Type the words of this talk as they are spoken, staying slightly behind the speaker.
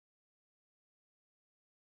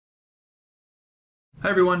Hi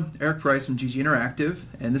everyone, Eric Price from GG Interactive,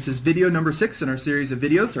 and this is video number 6 in our series of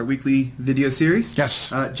videos, our weekly video series.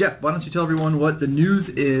 Yes. Jeff, why don't you tell everyone what the news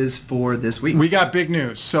is for this week? We got big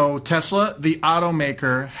news. So Tesla, the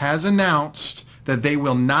automaker, has announced that they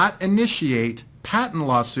will not initiate patent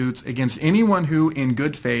lawsuits against anyone who, in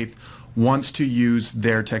good faith, wants to use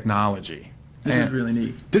their technology. This is really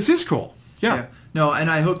neat. This is cool. Yeah. No, and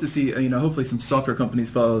I hope to see, hopefully some software companies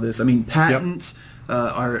follow this. I mean, patents...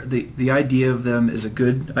 are the idea of them is a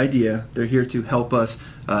good idea. They're here to help us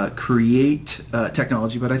create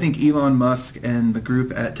technology, but I think Elon Musk and the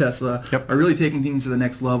group at Tesla are really taking things to the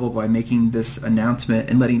next level by making this announcement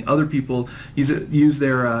and letting other people use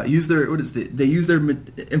their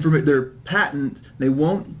patent. They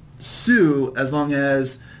won't sue as long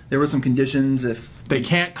as there were some conditions. If they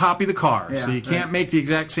can't copy the car, so you can't make the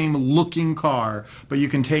exact same looking car, but you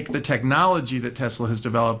can take the technology that Tesla has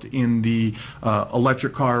developed in the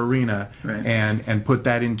electric car arena and put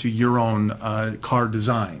that into your own car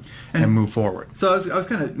design and move forward. So I was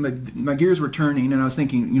kind of, my gears were turning, and I was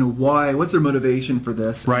thinking, what's their motivation for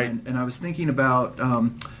this? Right. And I was thinking about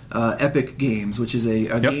Epic Games, which is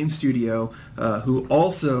a game studio who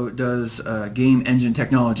also does game engine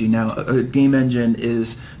technology. Now, a game engine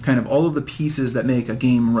is kind of all of the pieces that make a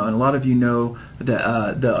game run. A lot of you know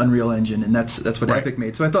the Unreal Engine, and that's what Epic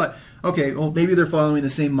made. So I thought, okay, well, maybe they're following the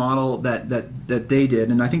same model that they did,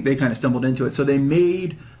 and I think they kind of stumbled into it. So they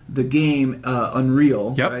made the game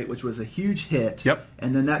Unreal, right, which was a huge hit,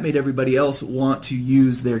 and then that made everybody else want to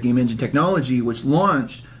use their game engine technology, which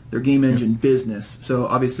launched their game engine business. So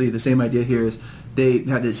obviously the same idea here is they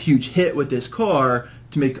had this huge hit with this car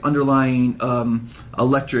to make underlying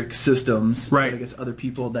electric systems that I guess other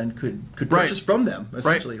people then could purchase from them,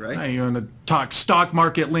 essentially, right? You want to talk stock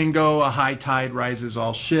market lingo, a high tide rises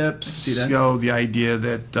all ships. See that? The idea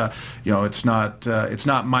that it's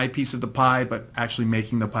not my piece of the pie, but actually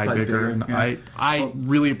making the pie bigger. And I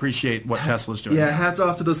really appreciate what Tesla's doing. Yeah, hats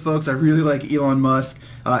off to those folks. I really like Elon Musk.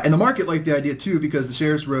 And the market liked the idea too, because the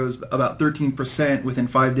shares rose about 13% within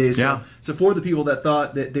 5 days. So for the people that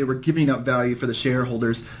thought that they were giving up value for the shareholders,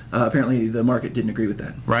 apparently the market didn't agree with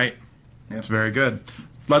that. Right. That's very good.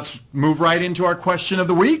 Let's move right into our question of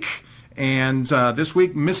the week. And this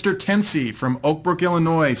week, Mr. Tensi from Oak Brook,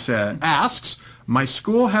 Illinois asks, my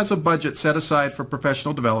school has a budget set aside for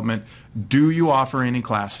professional development. Do you offer any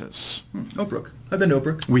classes? Oak Brook. I've been to Oak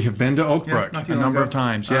Brook. We have been to Oak Brook a number of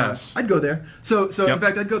times, yes. I'd go there. So in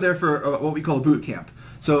fact, I'd go there for what we call a boot camp.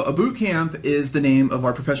 So a boot camp is the name of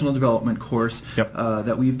our professional development course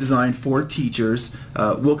that we've designed for teachers.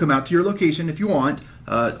 We'll come out to your location if you want,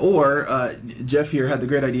 or Jeff here had the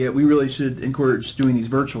great idea. We really should encourage doing these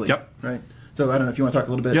virtually. Right. So I don't know if you want to talk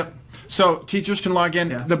a little bit. So teachers can log in.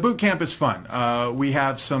 The boot camp is fun. We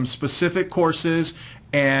have some specific courses,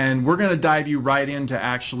 and we're going to dive you right into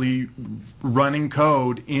actually running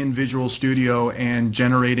code in Visual Studio and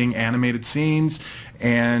generating animated scenes.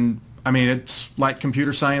 And I mean, it's like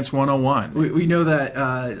Computer Science 101. We know that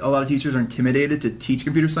a lot of teachers are intimidated to teach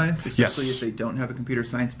computer science, especially if they don't have a computer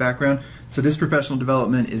science background. So this professional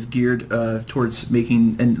development is geared towards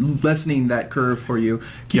making and lessening that curve for you,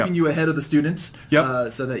 keeping you ahead of the students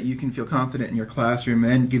so that you can feel confident in your classroom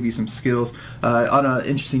and give you some skills. On an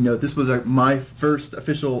interesting note, this was my first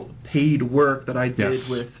official paid work that I did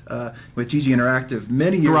with GG Interactive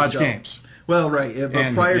many years ago. Garage Games. Well, right.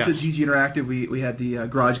 But prior to GG Interactive, we had the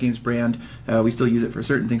Garage Games brand. We still use it for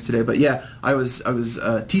certain things today. But yeah, I was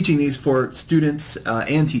teaching these for students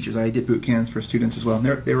and teachers. I did boot camps for students as well. And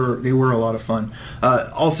they were a lot of fun.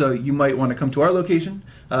 Also, you might want to come to our location.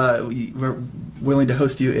 We're willing to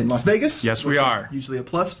host you in Las Vegas. Yes, we are. Usually a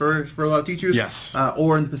plus for a lot of teachers. Yes.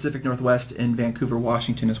 Or in the Pacific Northwest in Vancouver,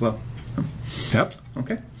 Washington as well.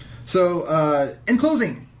 Okay. So in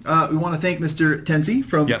closing, we want to thank Mr. Tensi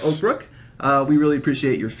from Oak Brook. We really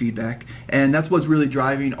appreciate your feedback, and that's what's really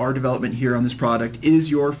driving our development here on this product is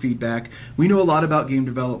your feedback. We know a lot about game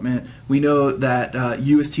development. We know that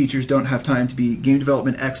you as teachers don't have time to be game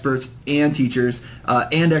development experts and teachers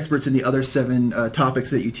and experts in the other 7 topics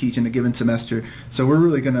that you teach in a given semester. So we're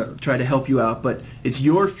really going to try to help you out, but it's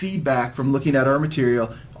your feedback from looking at our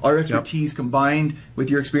material, our expertise combined with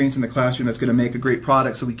your experience in the classroom that's going to make a great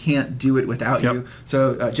product, so we can't do it without you.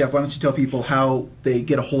 So, Jeff, why don't you tell people how they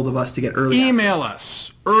get a hold of us to get early access? Email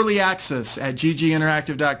us,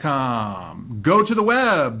 earlyaccess@gginteractive.com. Go to the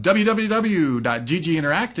web,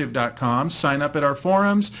 www.gginteractive.com. Sign up at our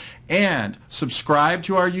forums, and subscribe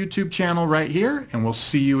to our YouTube channel right here, and we'll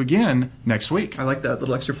see you again next week. I like that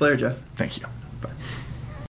little extra flair, Jeff. Thank you.